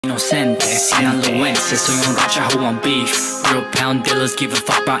Inocente, sinaloense, soy un racha who want beef. Real pound dealers give a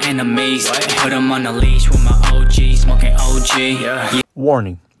fuck about enemies. Put them on a leash with my OG, smoking OG. Yeah.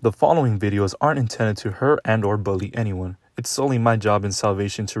 Warning, the following videos aren't intended to hurt and or bully anyone. It's solely my job in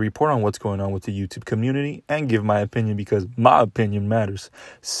salvation to report on what's going on with the YouTube community and give my opinion because my opinion matters.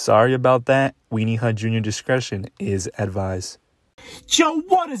 Sorry about that. Weenie Hut Jr. discretion is advised. Yo,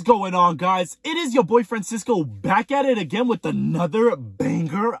 what is going on, guys? It is your boy Francisco back at it again with another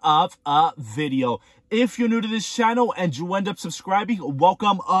banger of a video. If you're new to this channel and you end up subscribing,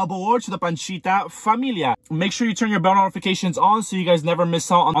 welcome aboard to the Panchita familia. Make sure you turn your bell notifications on so you guys never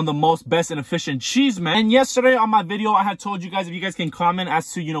miss out on the most best and efficient cheese, man. And yesterday on my video, I had told you guys if you guys can comment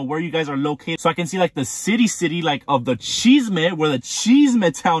as to, you know, where you guys are located so I can see like the city like of the cheesemate, where the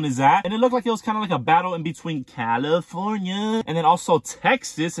cheesemate town is at. And it looked like it was kind of like a battle in between California and then also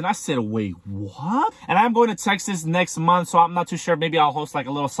Texas. And I said, wait, what? And I'm going to Texas next month, so I'm not too sure. Maybe I'll host like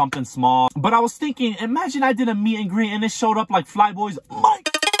a little something small. But I was thinking, imagine I did a meet and greet and it showed up like Flyboy's Mike.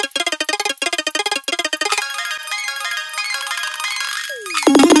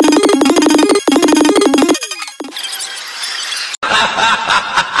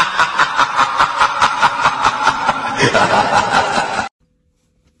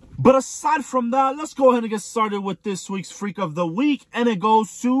 But aside from that, let's go ahead and get started with this week's Freak of the Week. And it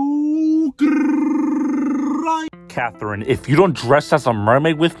goes to... Catherine, if you don't dress as a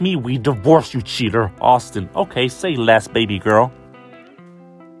mermaid with me, we divorce, you cheater. Austin, okay, say less, baby girl.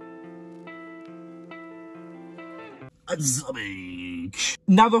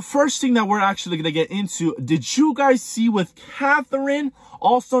 Now, the first thing that we're actually going to get into, did you guys see with Catherine,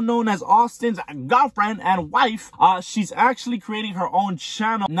 also known as Austin's girlfriend and wife? She's actually creating her own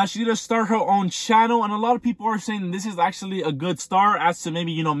channel. Now, she's going to start her own channel, and a lot of people are saying this is actually a good start as to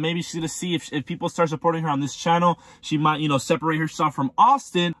maybe, you know, maybe she's going to see if people start supporting her on this channel, she might, you know, separate herself from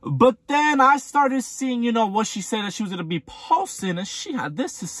Austin. But then I started seeing, you know, what she said that she was going to be posting, and she had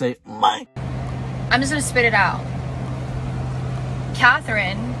this to say. Mike, I'm just going to spit it out.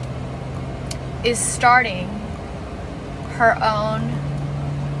 Catherine is starting her own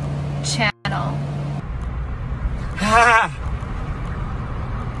channel.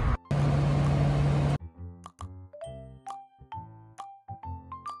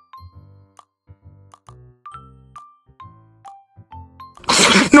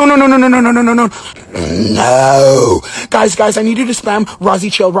 No. Guys, I need you to spam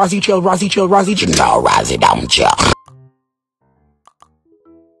Rozzy chill. No, Rozzy don't chill.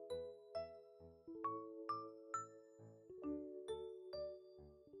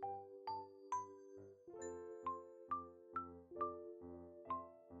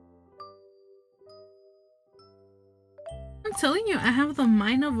 I'm telling you, I have the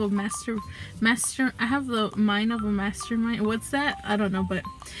mind of a I have the mind of a mastermind. What's that? I don't know, but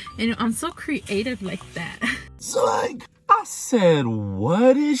you know, I'm so creative like that. so like, I said,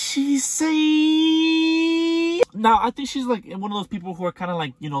 what did she say? Now, I think she's like one of those people who are kind of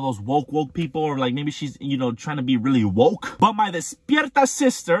like, you know, those woke people, or like maybe she's, you know, trying to be really woke. But my despierta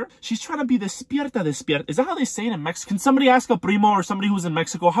sister, she's trying to be despierta. Is that how they say it in Mexico? Can somebody ask a primo or somebody who's in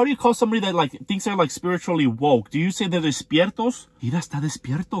Mexico, how do you call somebody that like thinks they're like spiritually woke? Do you say they're despiertos? Mira, está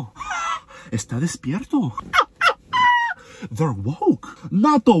despierto. Está despierto. They're woke,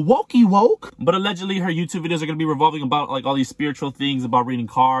 not the wokey woke. But allegedly her YouTube videos are going to be revolving about like all these spiritual things, about reading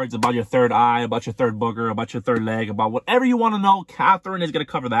cards, about your third eye, about your third booger, about your third leg, about whatever you want to know. Catherine is going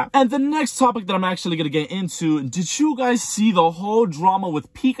to cover that. And the next topic that I'm actually going to get into, did you guys see the whole drama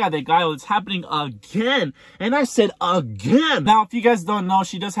with Paeka the guy? It's happening again. And I said again. Now, if you guys don't know,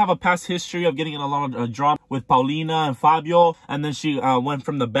 she does have a past history of getting in a lot of drama with Paulina and Fabio. And then she went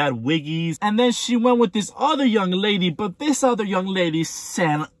from the bad wiggies. And then she went with this other young lady. But this other young lady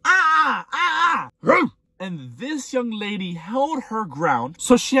said, and this young lady held her ground.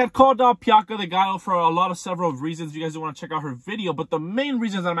 So she had called out Paeka the guy for several reasons. You guys don't want to check out her video. But the main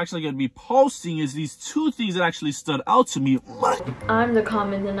reasons that I'm actually going to be posting is these two things that actually stood out to me. I'm the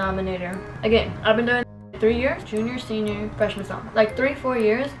common denominator. Again, I've been doing 3 years, junior, senior, freshman, summer. Like 3-4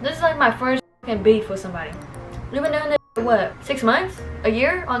 years. This is like my first beef with somebody. We've been doing this for what, 6 months? A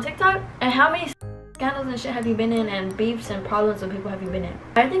year on TikTok? And how many scandals and shit have you been in, and beefs and problems with people have you been in?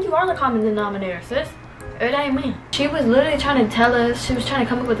 I think you are the common denominator, sis. It ain't me. She was literally trying to tell us, she was trying to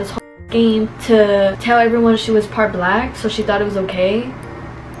come up with this whole scheme to tell everyone she was part black, so she thought it was okay.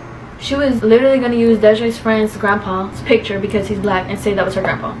 She was literally going to use Desiree's friend's grandpa's picture because he's black and say that was her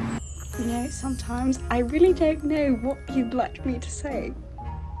grandpa. You know, sometimes I really don't know what you'd like me to say.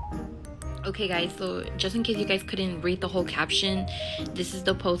 Okay guys, so just in case you guys couldn't read the whole caption, this is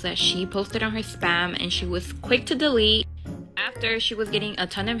the post that she posted on her spam and she was quick to delete. After she was getting a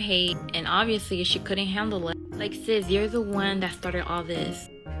ton of hate, and obviously she couldn't handle it. Like, sis, you're the one that started all this.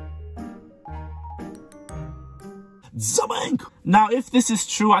 Zabank! Now, if this is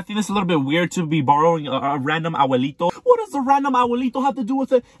true, I think it's a little bit weird to be borrowing a random abuelito. What does a random abuelito have to do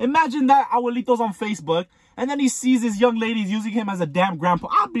with it? Imagine that abuelito's on Facebook, and then he sees his young ladies using him as a damn grandpa.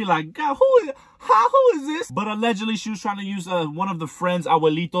 I'd be like, God, who is this? But allegedly, she was trying to use one of the friends'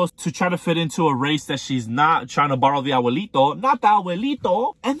 abuelitos to try to fit into a race that she's not, trying to borrow the abuelito, not the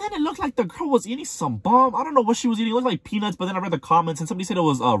abuelito. And then it looked like the girl was eating some bomb. I don't know what she was eating. It looked like peanuts, but then I read the comments and somebody said it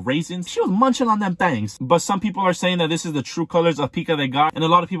was raisins. She was munching on them things. But some people are saying that this is the true colors of Paeka de Gallo, and a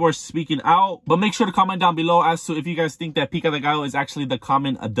lot of people are speaking out. But make sure to comment down below as to if you guys think that Paeka de Gallo is actually the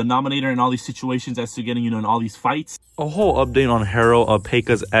common denominator in all these situations as to getting, you know, in all these fights. A whole update on Harold,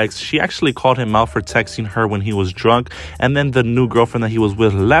 Paeka's ex. She actually called him out for texting her when he was drunk, and then the new girlfriend that he was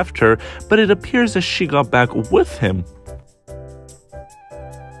with left her, but it appears that she got back with him.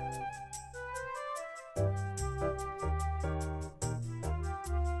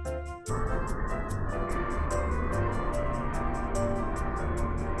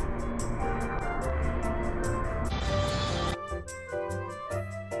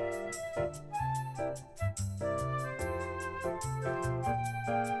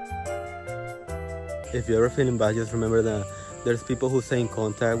 If you're ever feeling bad, just remember that there's people who stay in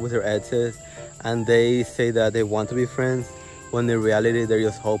contact with their exes and they say that they want to be friends when in reality they're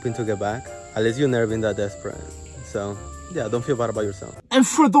just hoping to get back. At least you've never been that desperate. So yeah, don't feel bad about yourself. And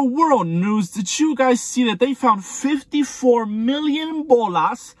for the world news, did you guys see that they found 54 million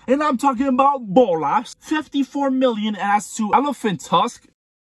bolas? And I'm talking about bolas. 54 million as to elephant tusk.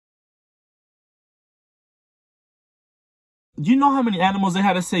 Do you know how many animals they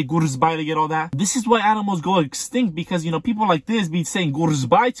had to say goodbye to get all that? This is why animals go extinct, because, you know, people like this be saying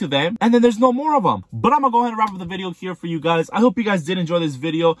goodbye to them, and then there's no more of them. But I'm gonna go ahead and wrap up the video here for you guys. I hope you guys did enjoy this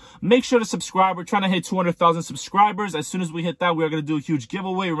video. Make sure to subscribe. We're trying to hit 200,000 subscribers. As soon as we hit that, we are gonna do a huge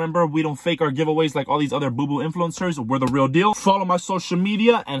giveaway. Remember, we don't fake our giveaways like all these other boo-boo influencers. We're the real deal. Follow my social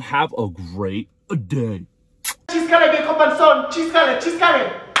media and have a great day. Chíscale, viejo panzón. Chíscale,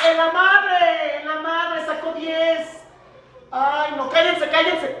 chíscale. En la madre, sacó 10. Ay, no, cállense,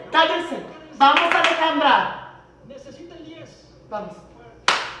 cállense, cállense. Vamos, Alejandra. Necesita el 10. Vamos.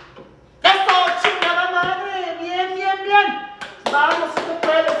 ¡Eso, chingada madre! Bien, bien, bien. Vamos, si se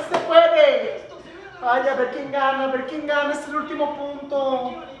puede, si se puede. Ay, a ver quién gana, a ver quién gana. Es el último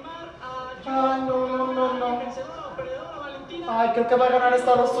punto. Ay, no. Ay, creo que va a ganar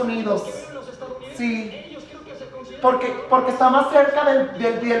Estados Unidos. Sí. Porque está más cerca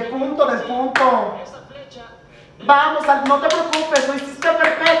del punto, Vamos, no te preocupes, lo hiciste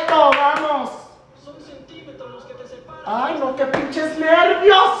perfecto, vamos. Son centímetros los que te separan. Ay, no, qué pinches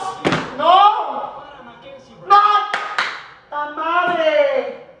nervios. No. No. ¡La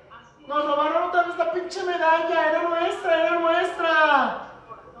madre! Nos robaron otra vez la pinche medalla, era nuestra.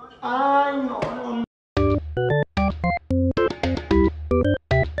 Ay, no.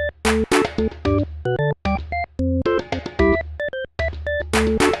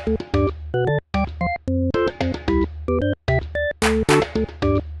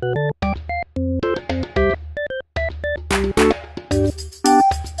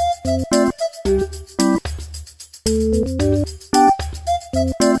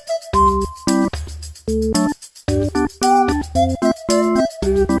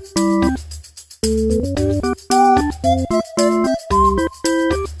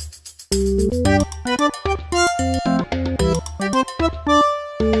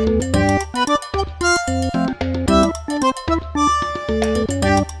 Thank you.